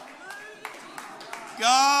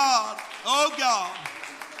 God, oh God.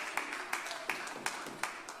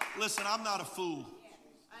 Listen, I'm not a fool.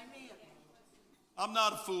 I'm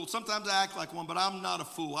not a fool. Sometimes I act like one, but I'm not a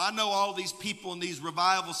fool. I know all these people in these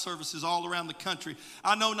revival services all around the country.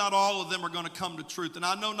 I know not all of them are going to come to truth, and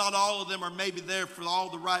I know not all of them are maybe there for all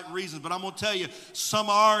the right reasons, but I'm going to tell you, some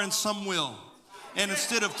are and some will. And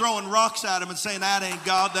instead of throwing rocks at them and saying, that ain't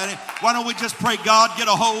God, that ain't, why don't we just pray, God, get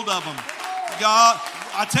a hold of them? God,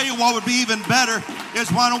 I tell you what would be even better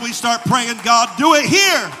is why don't we start praying, God, do it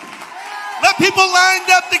here. Let people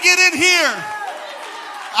lined up to get in here.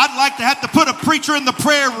 I'd like to have to put a preacher in the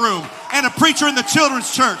prayer room and a preacher in the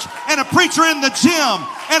children's church and a preacher in the gym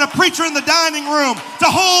and a preacher in the dining room to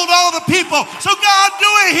hold all the people. So God,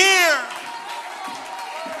 do it here.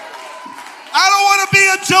 I don't want to be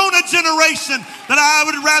a Jonah generation that I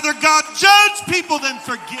would rather God judge people than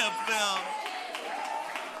forgive them.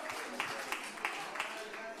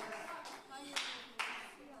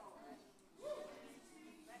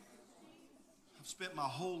 I've spent my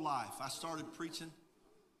whole life, I started preaching.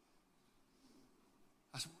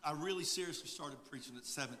 I really seriously started preaching at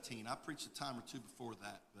 17. I preached a time or two before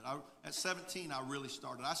that. But at 17, I really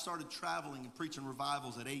started. I started traveling and preaching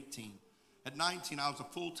revivals at 18. At 19, I was a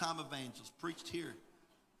full-time evangelist. Preached here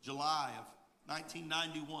July of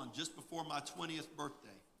 1991, just before my 20th birthday.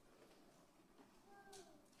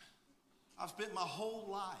 I've spent my whole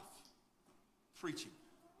life preaching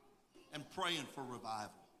and praying for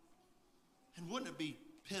revival. And wouldn't it be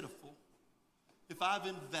pitiful if I've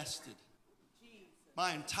invested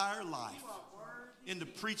my entire life into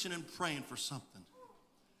preaching and praying for something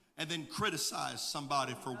and then criticize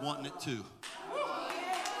somebody for wanting it too?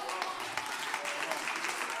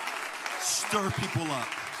 Stir people up.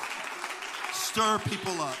 Stir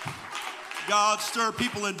people up. God, stir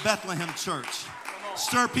people in Bethlehem Church.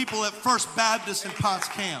 Stir people at First Baptist in Potts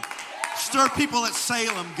Camp. Stir people at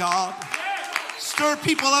Salem, God. Stir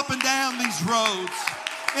people up and down these roads,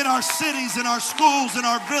 in our cities, in our schools, in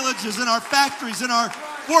our villages, in our factories, in our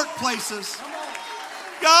workplaces.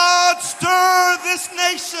 God, stir this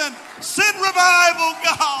nation. Send revival,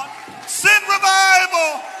 God. Send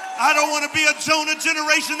revival. I don't want to be a Jonah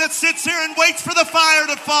generation that sits here and waits for the fire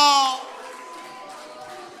to fall.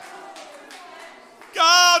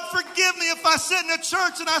 God, forgive me if I sit in a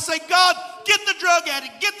church and I say, God, get the drug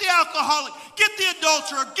addict, get the alcoholic, get the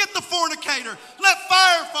adulterer, get the fornicator. Let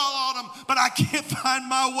fire fall on them. But I can't find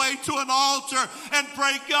my way to an altar and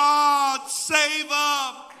pray, God, save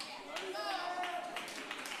them.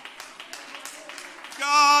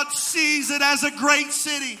 God sees it as a great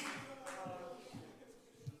city.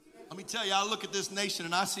 Let me tell you, I look at this nation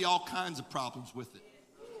and I see all kinds of problems with it.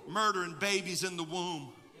 Murdering babies in the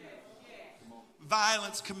womb.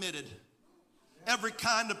 Violence committed. Every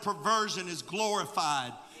kind of perversion is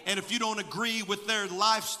glorified. And if you don't agree with their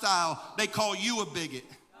lifestyle, they call you a bigot.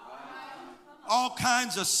 All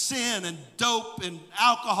kinds of sin and dope and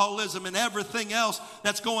alcoholism and everything else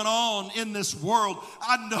that's going on in this world.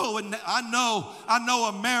 I know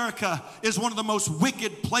America is one of the most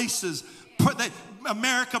wicked places.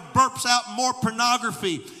 America burps out more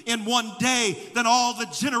pornography in one day than all the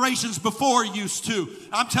generations before used to.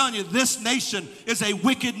 I'm telling you, this nation is a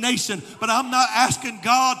wicked nation, but I'm not asking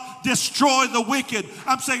God, destroy the wicked.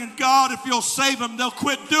 I'm saying, God, if you'll save them, they'll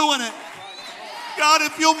quit doing it. God,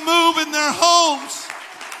 if you'll move in their homes,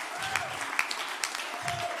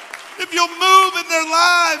 if you'll move in their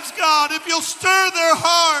lives, God, if you'll stir their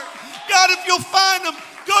heart, God, if you'll find them,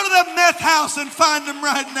 go to that meth house and find them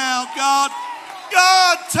right now, God.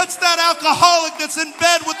 God, touch that alcoholic that's in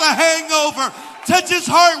bed with a hangover. Touch his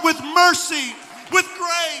heart with mercy, with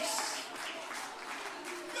grace.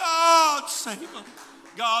 God, save him.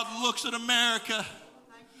 God looks at America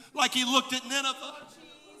like he looked at Nineveh.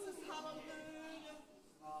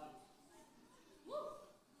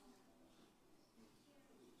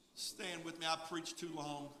 stand with me. I preached too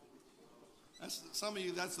long. Some of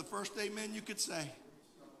you, that's the first amen you could say.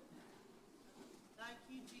 Thank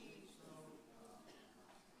you, Jesus.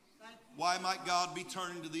 Thank you. Why might God be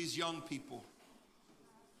turning to these young people?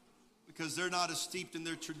 Because they're not as steeped in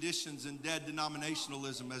their traditions and dead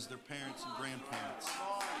denominationalism as their parents and grandparents.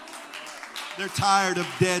 They're tired of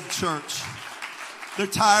dead church. They're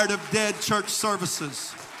tired of dead church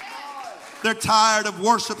services. They're tired of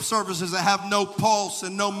worship services that have no pulse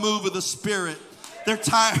and no move of the Spirit. They're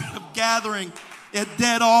tired of gathering at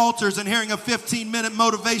dead altars and hearing a 15-minute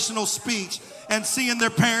motivational speech and seeing their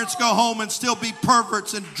parents go home and still be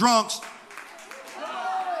perverts and drunks.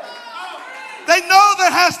 They know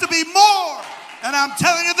there has to be more. And I'm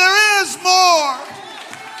telling you, there is more.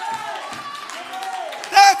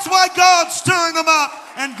 That's why God's stirring them up.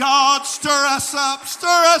 And God, stir us up, stir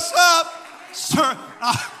us up, stir.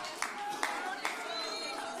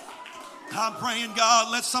 I'm praying, God,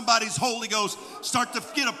 let somebody's Holy Ghost start to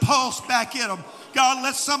get a pulse back in them. God,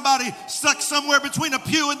 let somebody stuck somewhere between a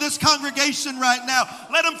pew and this congregation right now,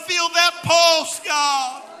 let them feel that pulse,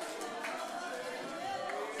 God.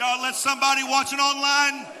 God, let somebody watching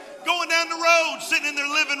online, going down the road, sitting in their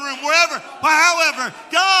living room, wherever, however,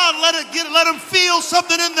 God, let them feel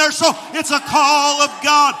something in there. So it's a call of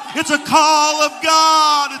God. It's a call of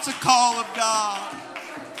God. It's a call of God.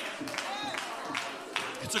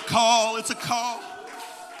 It's a call. It's a call.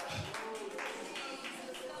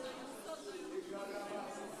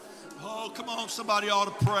 Oh, come on, somebody ought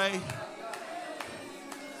to pray.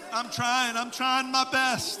 I'm trying my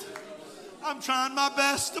best. I'm trying my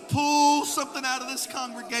best to pull something out of this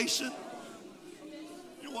congregation.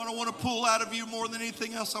 You know what I want to pull out of you more than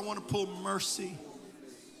anything else? I want to pull mercy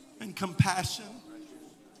and compassion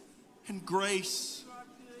and grace.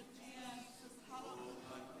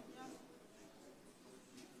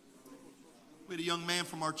 We had a young man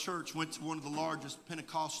from our church went to one of the largest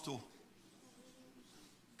Pentecostal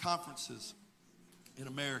conferences in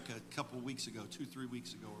America a couple of weeks ago, 2-3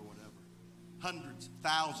 weeks ago or whatever. Hundreds,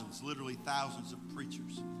 thousands, literally thousands of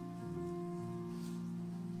preachers.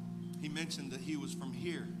 He mentioned that he was from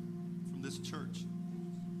here, from this church,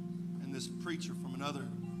 and this preacher from another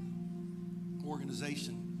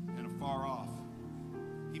organization and afar off.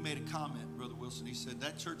 He made a comment, Brother Wilson. He said,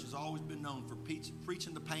 that church has always been known for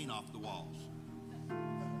preaching the paint off the walls.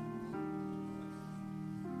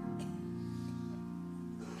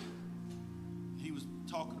 He was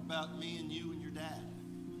talking about me and you and your dad.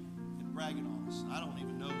 Bragging on us. I don't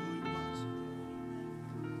even know who he was.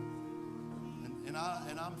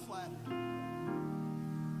 And I'm flattered.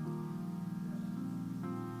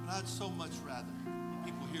 But I'd so much rather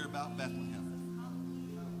people hear about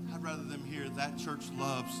Bethlehem. I'd rather them hear that church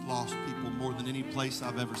loves lost people more than any place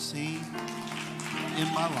I've ever seen in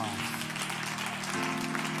my life.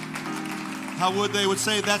 How would they would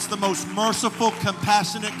say that's the most merciful,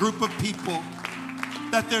 compassionate group of people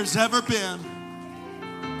that there's ever been.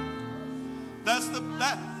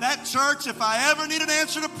 That church, if I ever need an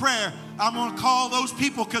answer to prayer, I'm going to call those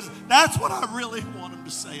people because that's what I really want them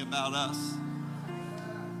to say about us.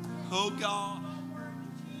 Oh, God,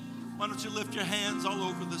 why don't you lift your hands all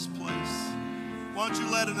over this place? Why don't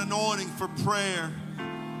you let an anointing for prayer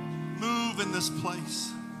move in this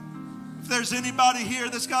place? If there's anybody here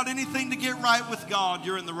that's got anything to get right with God,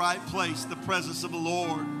 you're in the right place. The presence of the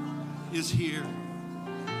Lord is here.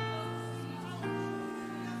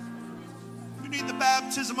 Need the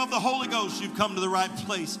baptism of the Holy Ghost, you've come to the right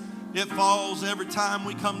place. It falls every time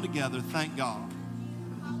we come together. Thank God.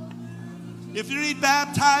 If you need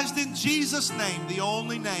baptized in Jesus' name, the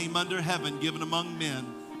only name under heaven given among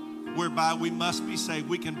men whereby we must be saved,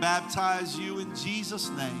 we can baptize you in Jesus'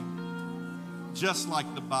 name, just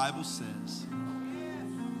like the Bible says.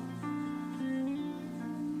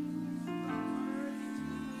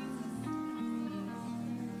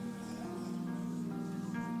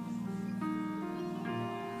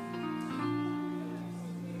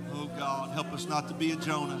 Help us not to be a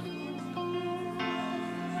Jonah.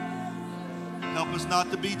 Help us not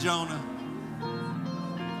to be Jonah.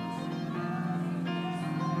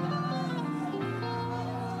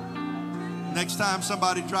 Next time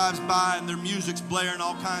somebody drives by and their music's blaring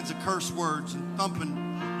all kinds of curse words and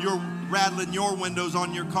rattling your windows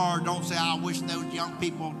on your car, don't say, I wish those young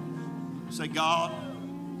people. Say, God,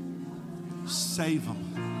 save them.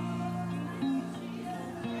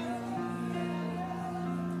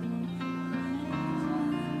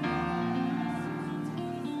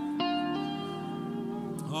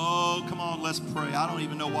 Let's pray. I don't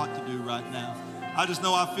even know what to do right now. I just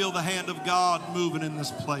know I feel the hand of God moving in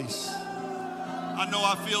this place. I know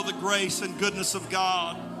I feel the grace and goodness of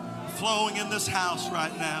God flowing in this house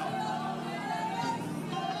right now.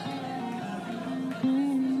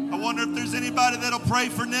 if there's anybody that'll pray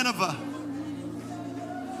for Nineveh.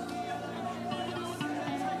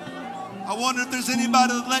 I wonder if there's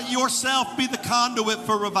anybody that let yourself be the conduit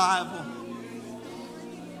for revival.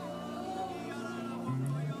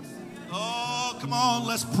 Oh, come on,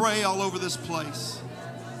 let's pray all over this place.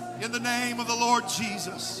 In the name of the Lord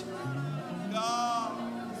Jesus. God.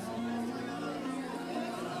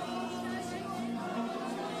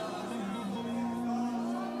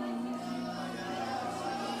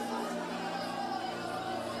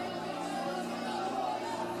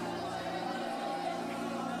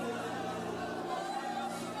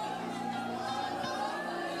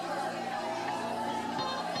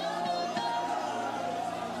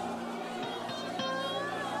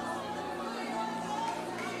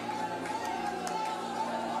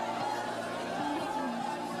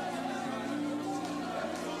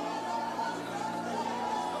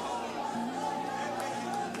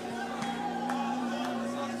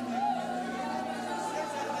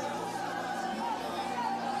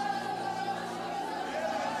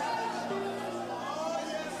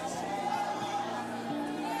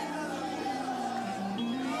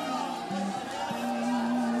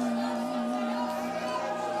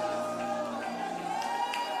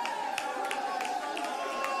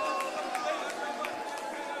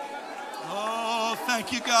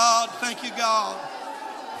 Thank you, God. Thank you, God.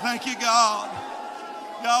 Thank you, God.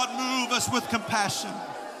 God, move us with compassion.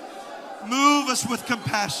 Move us with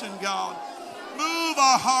compassion, God. Move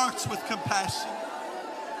our hearts with compassion.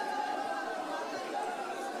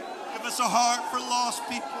 Give us a heart for lost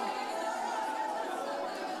people.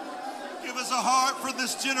 Give us a heart for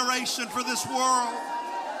this generation, for this world.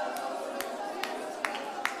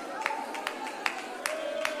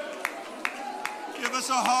 Give us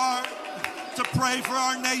a heart to pray for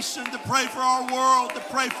our nation, to pray for our world, to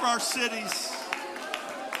pray for our cities.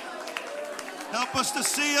 Help us to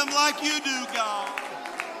see them like you do, God.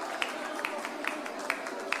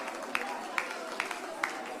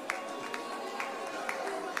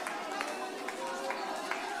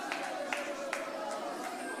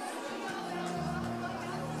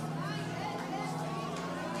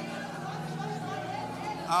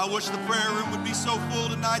 I wish the prayer room would be so full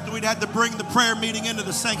tonight that we'd have to bring the prayer meeting into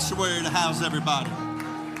the sanctuary to house everybody.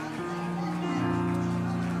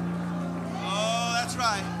 Oh, that's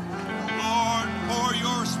right. Lord, pour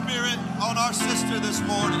your spirit on our sister this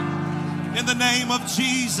morning. In the name of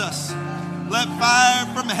Jesus, let fire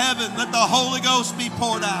from heaven, let the Holy Ghost be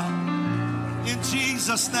poured out. In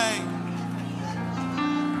Jesus' name.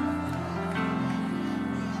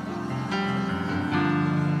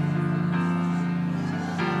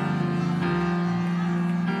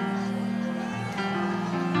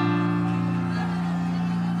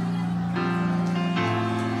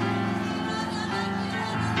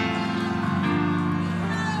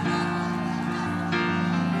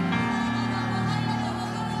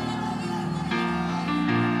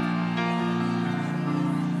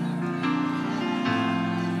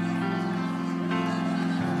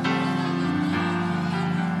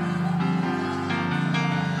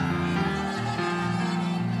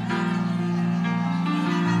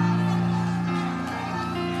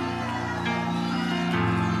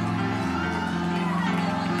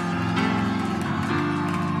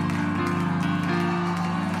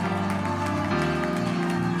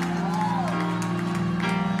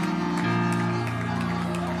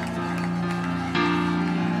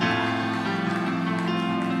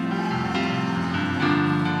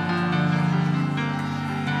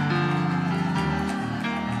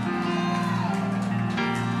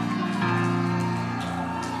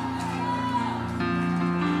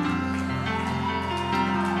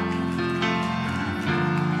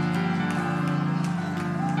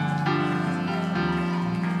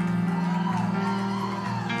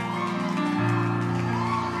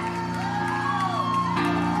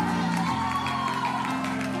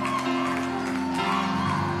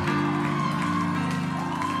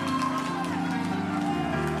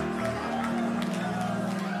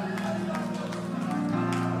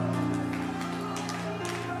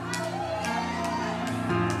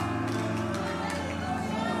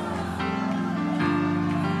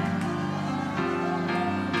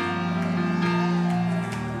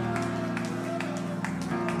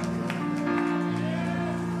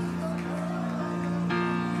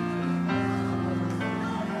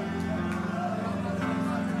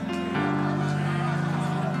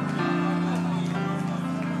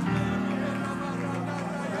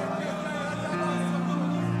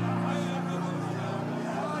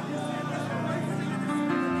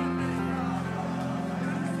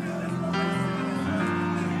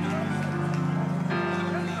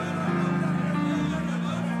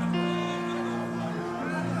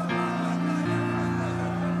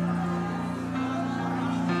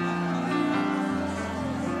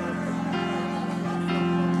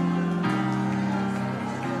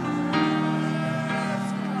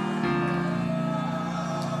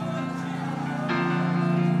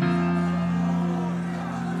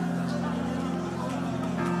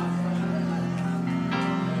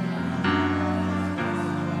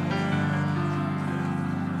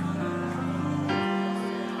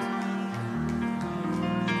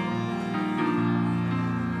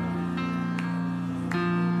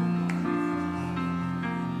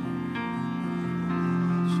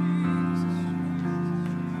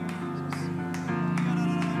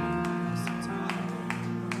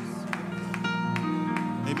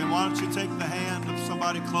 take the hand of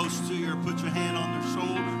somebody close to you or put your hand on their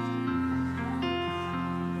shoulder?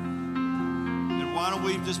 And why don't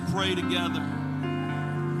we just pray together?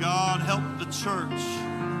 God, help the church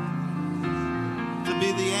to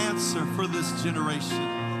be the answer for this generation,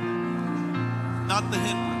 not the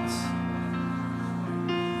hindrance.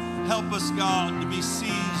 Help us, God, to be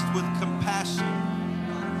seized with compassion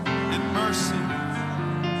and mercy,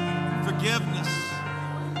 forgiveness.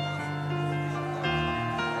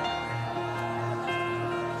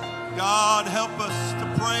 God, help us to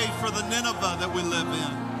pray for the Nineveh that we live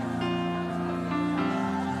in.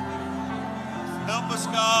 Help us,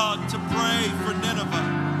 God, to pray for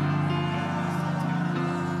Nineveh.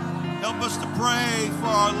 Help us to pray for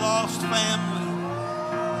our lost family,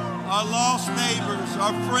 our lost neighbors,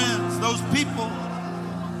 our friends, those people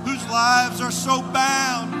whose lives are so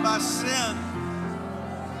bound by sin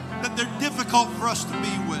that they're difficult for us to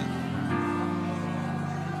be with.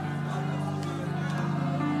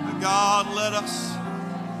 But God,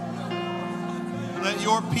 let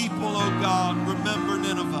your people, oh God, remember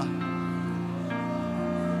Nineveh.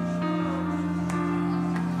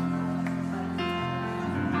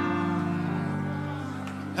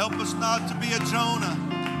 Help us not to be a Jonah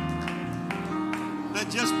that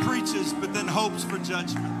just preaches but then hopes for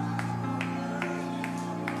judgment.